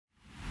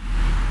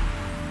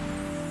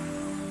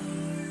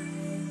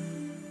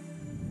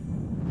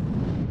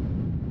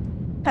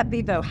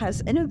PetVivo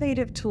has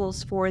innovative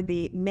tools for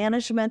the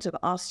management of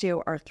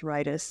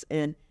osteoarthritis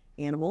in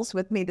animals.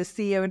 With me, the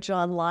CEO,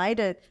 John Lai,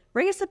 to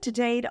bring us up to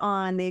date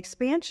on the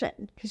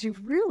expansion, because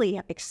you've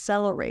really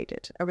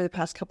accelerated over the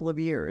past couple of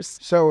years.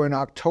 So in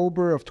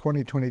October of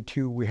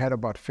 2022, we had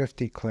about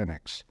 50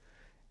 clinics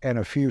and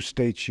a few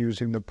states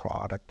using the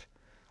product.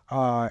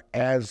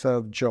 As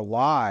of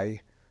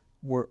July,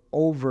 we're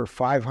over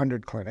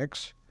 500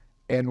 clinics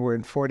and we're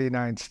in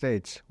 49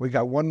 states. We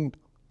got one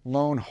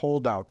lone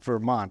holdout,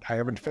 Vermont. I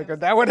haven't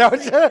figured that one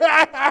out.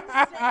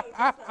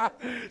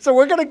 So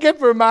we're going to get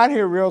Vermont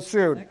here real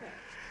soon. Okay.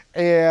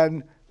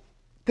 And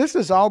this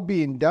is all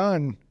being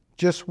done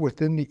just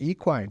within the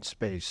equine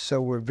space.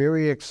 So we're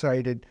very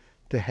excited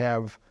to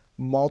have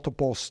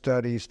multiple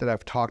studies that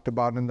I've talked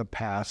about in the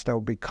past that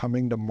will be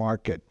coming to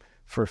market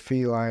for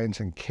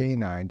felines and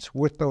canines.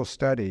 With those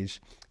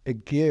studies,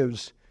 it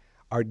gives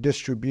our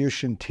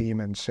distribution team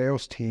and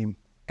sales team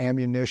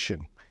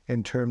ammunition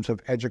in terms of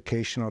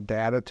educational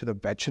data to the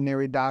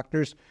veterinary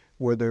doctors,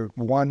 where they're,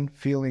 one,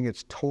 feeling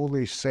it's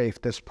totally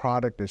safe, this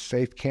product is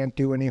safe, can't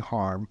do any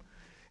harm,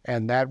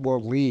 and that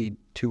will lead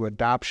to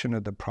adoption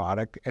of the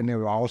product. And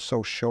they're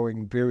also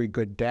showing very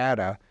good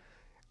data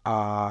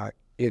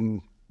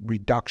in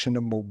reduction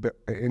of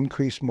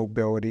increased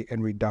mobility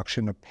and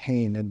reduction of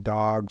pain in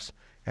dogs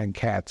and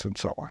cats and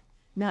so on.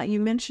 Now, you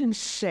mentioned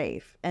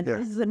safe, and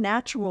This is a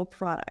natural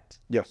product,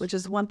 which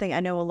is one thing I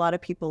know a lot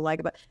of people like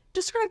about.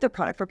 Describe the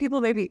product for people.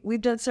 Maybe we've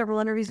done several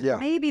interviews.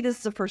 Maybe this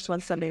is the first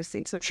one somebody's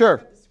seen. So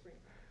sure.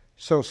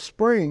 So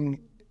Spring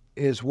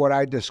is what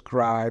I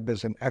describe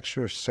as an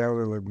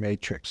extracellular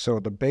matrix. So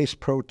the base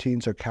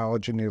proteins are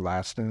collagen,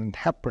 elastin, and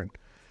heparin.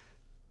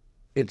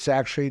 It's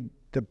actually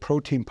the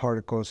protein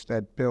particles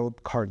that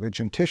build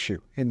cartilage and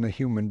tissue in the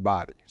human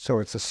body. So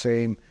it's the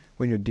same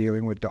when you're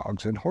dealing with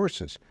dogs and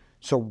horses.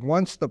 So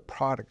once the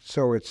product,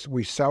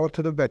 we sell it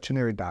to the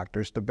veterinary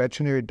doctors. The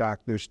veterinary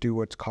doctors do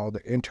what's called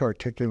an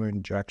intra-articular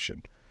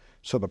injection.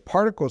 So the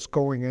particles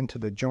going into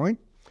the joint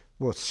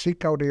will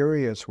seek out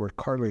areas where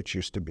cartilage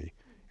used to be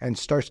and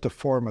starts to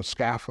form a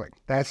scaffolding.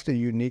 That's the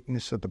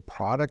uniqueness of the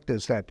product,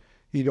 is that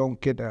you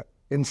don't get an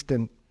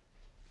instant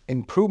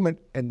improvement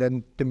and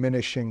then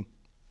diminishing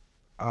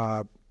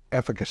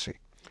efficacy.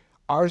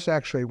 Ours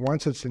actually,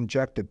 once it's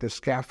injected, the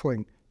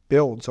scaffolding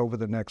builds over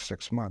the next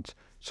 6 months.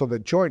 So the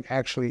joint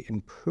actually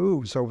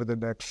improves over the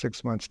next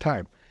 6 months'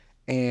 time.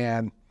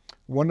 And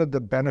one of the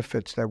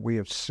benefits that we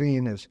have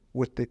seen is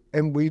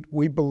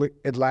we believe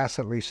it lasts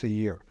at least a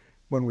year.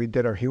 When we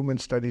did our human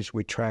studies,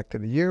 we tracked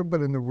it a year,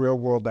 but in the real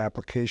world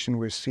application,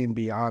 we've seen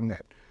beyond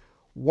that.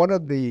 One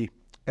of the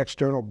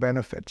external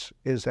benefits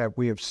is that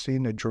we have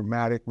seen a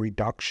dramatic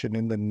reduction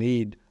in the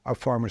need of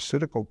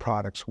pharmaceutical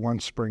products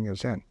once Spring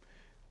is in.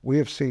 We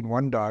have seen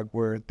one dog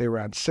where they were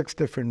on 6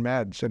 different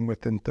meds, and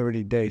within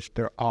 30 days,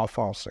 they're off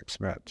all 6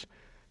 meds.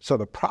 So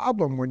the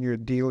problem when you're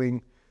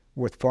dealing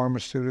with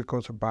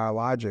pharmaceuticals or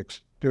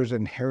biologics, there's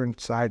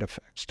inherent side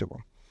effects to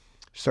them.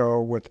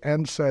 So with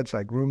NSAIDs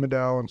like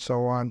Rumidel and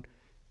so on,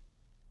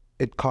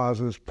 it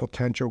causes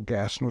potential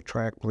gastrointestinal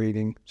tract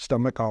bleeding,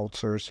 stomach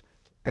ulcers,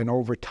 and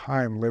over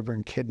time, liver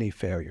and kidney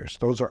failures.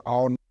 Those are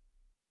all.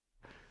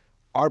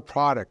 Our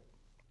product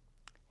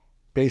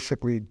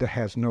basically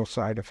has no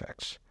side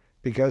effects.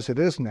 Because it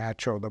is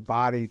natural, the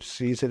body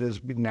sees it as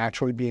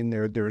naturally being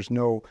there. There's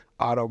no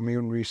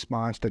autoimmune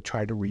response to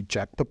try to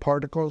reject the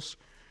particles.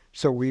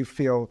 So we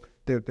feel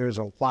that there's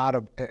a lot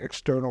of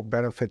external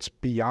benefits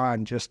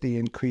beyond just the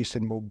increase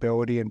in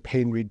mobility and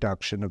pain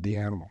reduction of the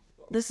animal.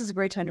 This is a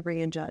great time to bring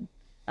in Judd,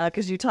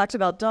 because you talked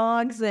about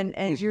dogs,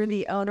 and you're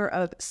the owner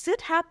of Sit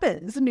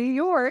Happens, New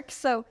York.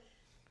 So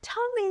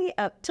tell me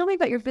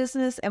about your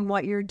business and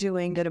what you're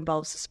doing that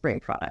involves the Spring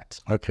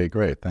product. Okay,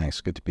 great.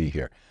 Thanks. Good to be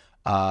here.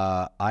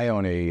 I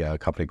own a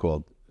company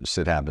called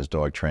Sit Happens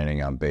Dog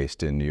Training. I'm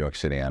based in New York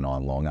City and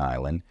on Long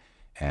Island.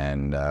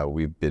 And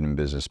we've been in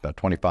business about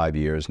 25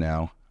 years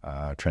now,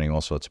 training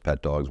all sorts of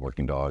pet dogs,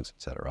 working dogs,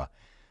 etc.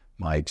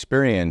 My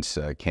experience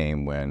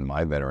came when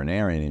my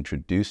veterinarian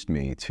introduced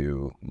me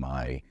to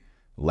my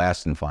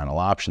last and final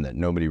option that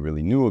nobody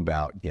really knew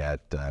about yet,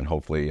 and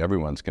hopefully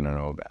everyone's going to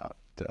know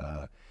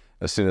about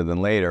sooner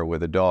than later,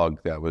 with a dog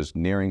that was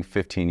nearing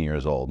 15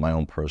 years old, my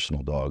own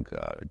personal dog.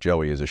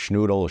 Joey is a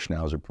schnoodle, a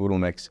Schnauzer Poodle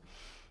mix,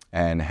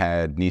 and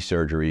had knee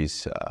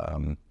surgeries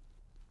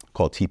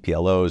called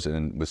TPLOs,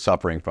 and was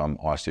suffering from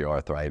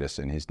osteoarthritis,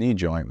 and his knee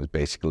joint was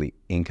basically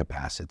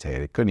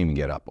incapacitated, couldn't even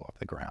get up off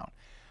the ground.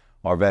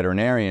 Our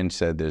veterinarian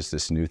said there's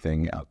this new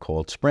thing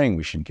called Spring,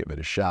 we should give it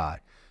a shot.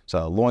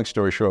 So long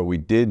story short, we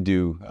did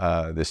do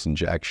this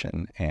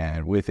injection,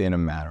 and within a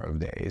matter of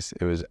days,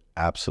 it was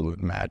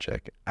absolute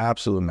magic,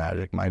 absolute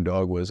magic. My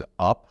dog was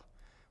up,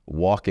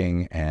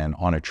 walking, and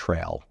on a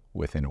trail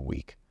within a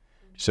week.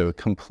 So it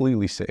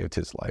completely saved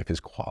his life, his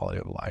quality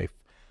of life.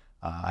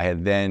 I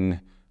had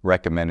then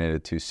recommended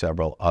it to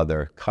several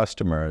other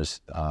customers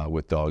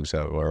with dogs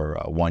that were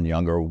one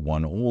younger,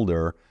 one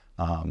older,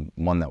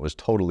 one that was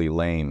totally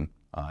lame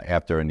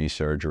after a knee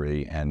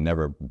surgery and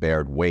never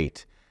bared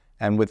weight.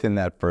 And within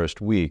that first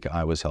week,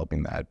 I was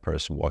helping that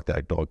person walk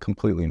that dog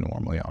completely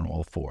normally on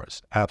all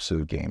fours.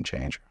 Absolute game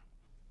changer.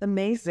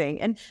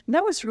 Amazing. And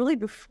that was really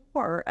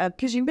before,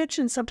 because you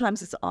mentioned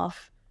sometimes it's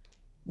off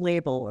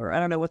label, or I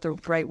don't know what the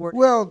right word.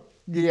 Well,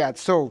 yeah.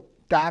 So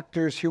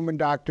doctors, human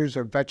doctors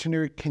or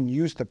veterinary can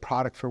use the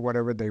product for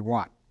whatever they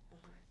want.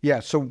 Yeah.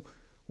 So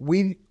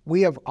we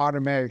have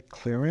automatic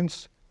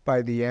clearance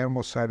by the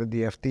animal side of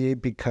the FDA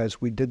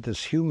because we did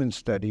this human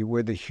study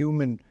where the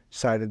human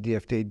side of the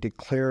FDA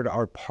declared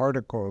our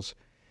particles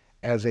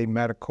as a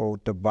medical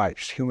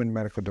device, human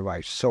medical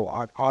device. So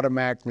it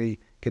automatically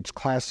gets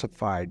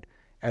classified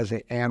as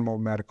an animal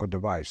medical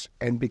device.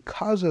 And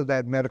because of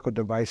that medical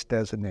device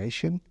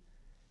designation,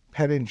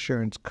 pet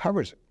insurance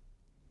covers it.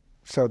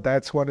 So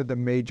that's one of the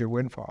major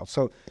windfalls.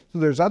 So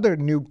there's other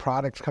new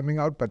products coming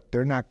out, but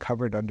they're not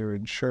covered under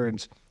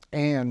insurance.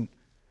 And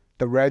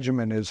the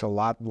regimen is a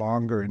lot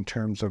longer in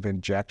terms of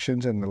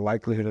injections, and the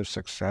likelihood of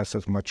success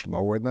is much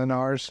lower than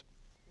ours.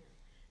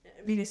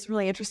 I mean, it's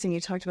really interesting.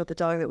 You talked about the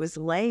dog that was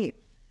late.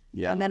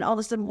 Yeah. And then all of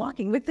a sudden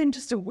walking within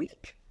just a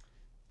week.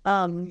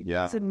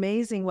 Yeah. It's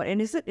amazing.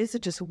 And is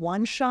it just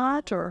one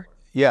shot or?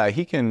 Yeah,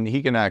 he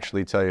can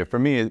actually tell you. For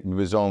me, it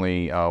was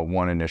only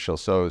one initial.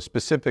 So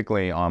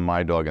specifically on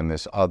my dog and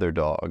this other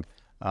dog,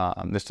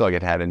 this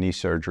dog had a knee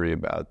surgery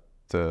about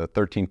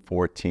 13,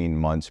 14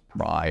 months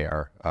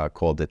prior,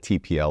 called the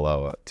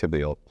TPLO,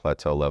 tibial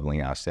plateau leveling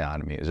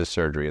osteotomy. It was a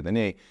surgery of the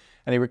knee.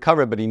 And he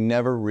recovered, but he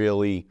never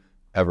really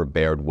ever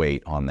bared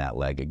weight on that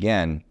leg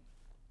again.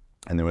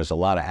 And there was a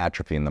lot of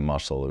atrophy in the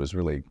muscle. It was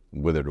really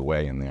withered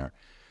away in there.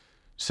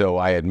 So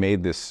I had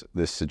made this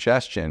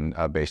suggestion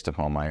based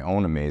upon my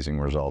own amazing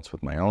results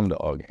with my own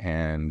dog,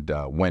 and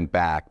went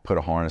back, put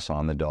a harness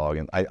on the dog,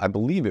 and I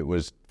believe it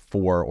was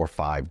 4 or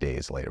 5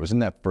 days later. It was in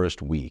that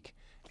first week.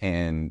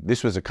 And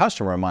this was a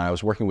customer of mine. I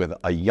was working with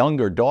a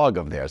younger dog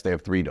of theirs. They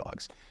have 3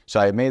 dogs.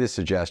 So I made a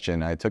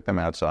suggestion. I took them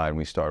outside and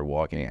we started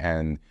walking,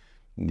 and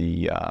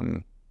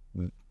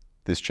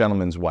this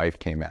gentleman's wife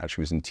came out.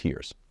 She was in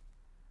tears.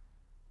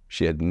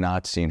 She had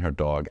not seen her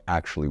dog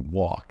actually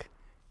walk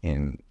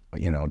in,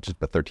 just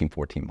about 13,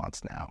 14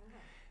 months now.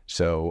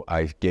 So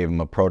I gave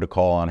him a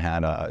protocol on how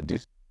to do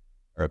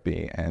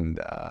therapy, and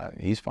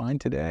he's fine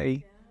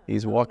today.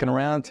 He's walking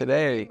around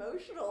today.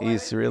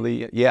 He's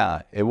really,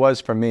 yeah, it was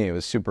for me. It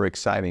was super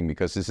exciting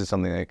because this is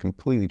something that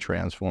completely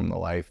transformed the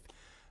life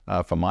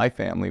for my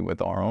family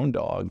with our own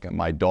dog, and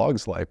my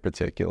dog's life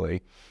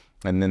particularly.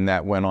 And then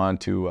that went on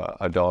to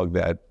a dog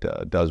that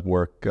does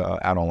work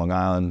out on Long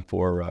Island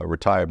for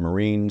retired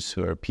Marines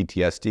who are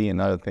PTSD and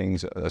other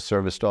things. A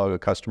service dog, a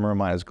customer of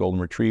mine, is a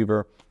golden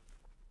retriever,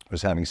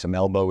 was having some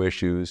elbow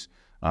issues,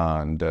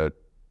 and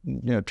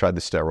tried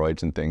the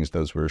steroids and things.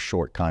 Those were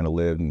short, kind of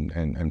lived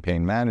and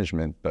pain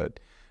management. But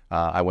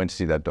I went to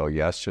see that dog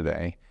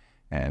yesterday,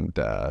 and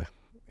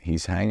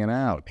he's hanging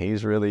out.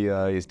 He's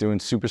really, he's doing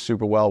super,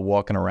 super well,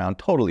 walking around,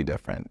 totally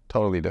different,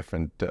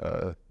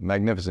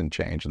 magnificent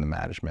change in the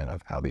management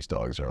of how these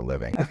dogs are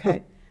living.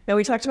 Okay. Now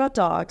we talked about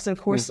dogs, and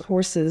of course,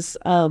 horses.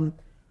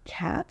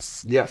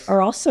 Cats Yes.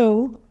 are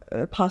also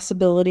a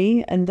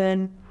possibility. And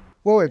then,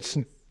 Well, it's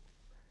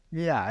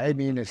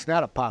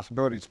not a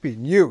possibility. It's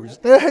being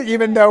used,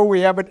 even though we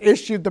haven't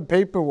issued the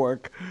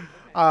paperwork.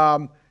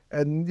 And,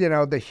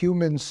 the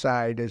human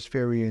side is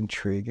very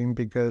intriguing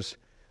because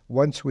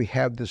once we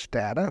have this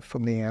data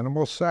from the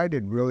animal side,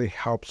 it really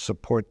helps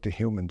support the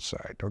human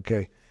side,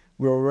 okay?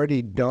 We've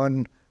already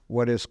done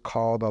what is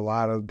called a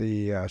lot of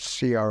the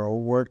CRO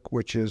work,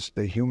 which is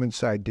the human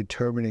side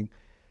determining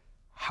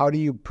how do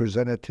you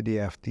present it to the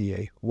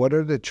FDA? What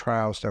are the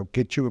trials that will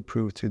get you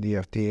approved through the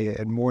FDA?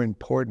 And more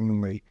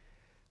importantly,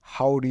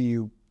 how do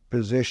you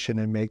position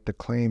and make the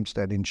claims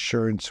that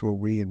insurance will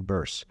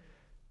reimburse?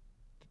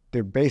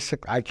 They're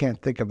basic. I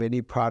can't think of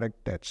any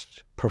product that's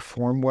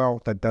performed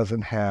well that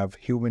doesn't have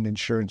human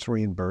insurance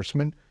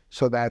reimbursement.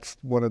 So that's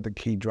one of the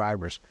key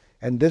drivers.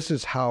 And this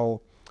is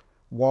how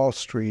Wall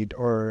Street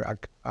or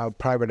a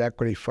private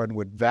equity fund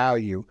would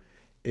value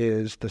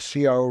is the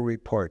CRO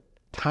report,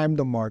 time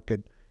to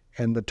market,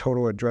 and the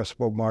total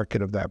addressable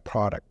market of that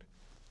product.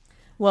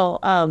 well,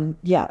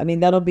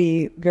 that'll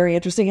be very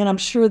interesting. And I'm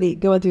sure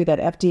going through that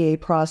FDA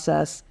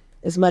process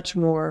is much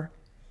more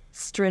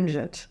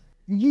stringent.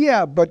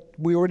 Yeah, but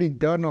we already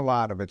done a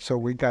lot of it. So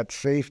we got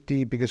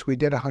safety because we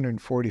did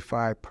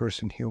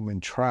 145-person human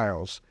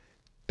trials.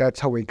 That's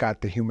how we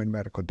got the human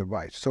medical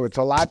device. So it's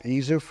a lot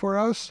easier for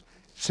us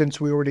since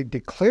we already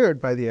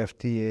declared by the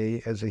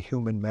FDA as a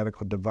human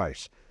medical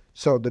device.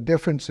 So the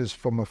difference is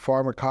from a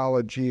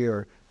pharmacology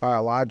or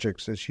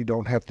biologics is you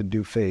don't have to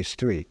do phase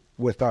 3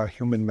 with our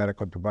human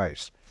medical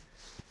device.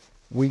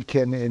 We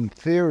can, in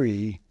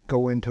theory,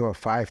 go into a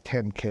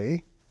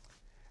 510K,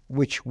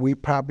 which we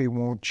probably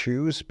won't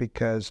choose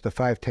because the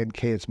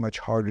 510K is much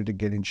harder to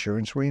get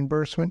insurance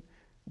reimbursement.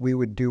 We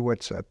would do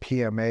what's a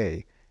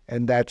PMA,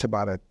 and that's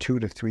about a 2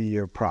 to 3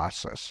 year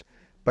process.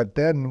 But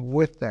then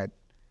with that,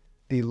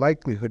 the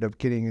likelihood of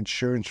getting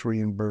insurance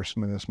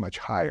reimbursement is much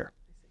higher.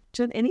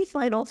 Judd, any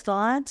final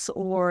thoughts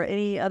or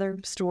any other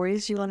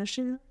stories you want to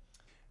share?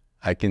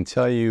 I can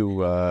tell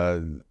you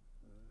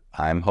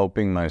I'm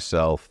hoping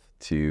myself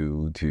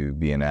to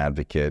be an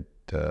advocate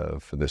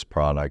for this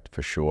product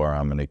for sure.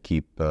 I'm going to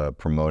keep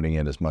promoting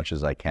it as much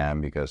as I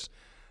can, because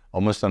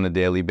almost on a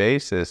daily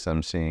basis,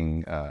 I'm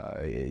seeing,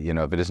 you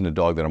know, if it isn't a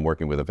dog that I'm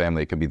working with a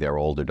family, it could be their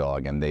older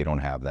dog, and they don't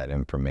have that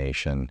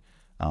information.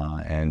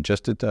 And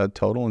just a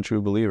total and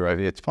true believer. I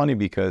mean, it's funny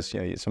because,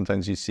 you know,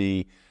 sometimes you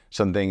see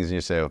some things and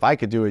you say, if I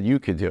could do it, you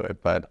could do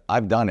it. But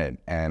I've done it,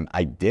 and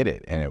I did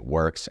it, and it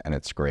works, and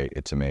it's great.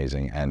 It's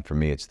amazing. And for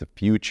me, it's the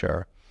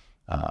future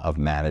of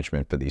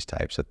management for these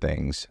types of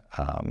things.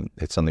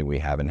 It's something we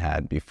haven't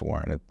had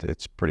before, and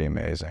it's pretty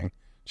amazing.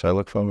 So I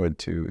look forward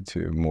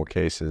to more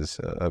cases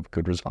of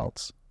good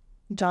results.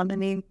 John,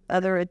 any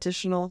other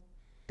additional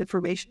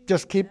information?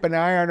 Just keep an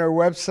eye on our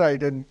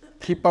website and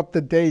keep up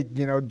to date.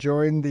 You know,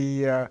 join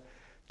the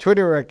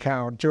Twitter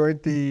account, join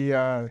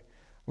the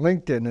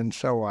LinkedIn, and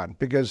so on,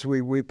 because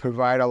we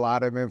provide a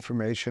lot of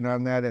information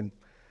on that, and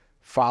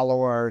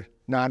follow our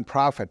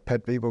nonprofit,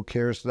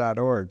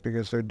 PetVivoCares.org,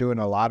 because they're doing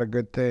a lot of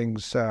good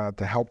things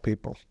to help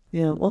people.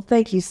 Yeah, well,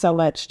 thank you so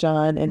much,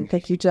 John, and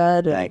thank you,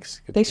 Judd.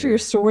 Thanks. Thanks for your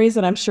stories,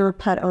 and I'm sure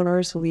pet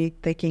owners will be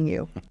thanking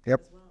you.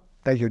 Yep.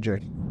 Thank you,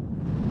 Jane.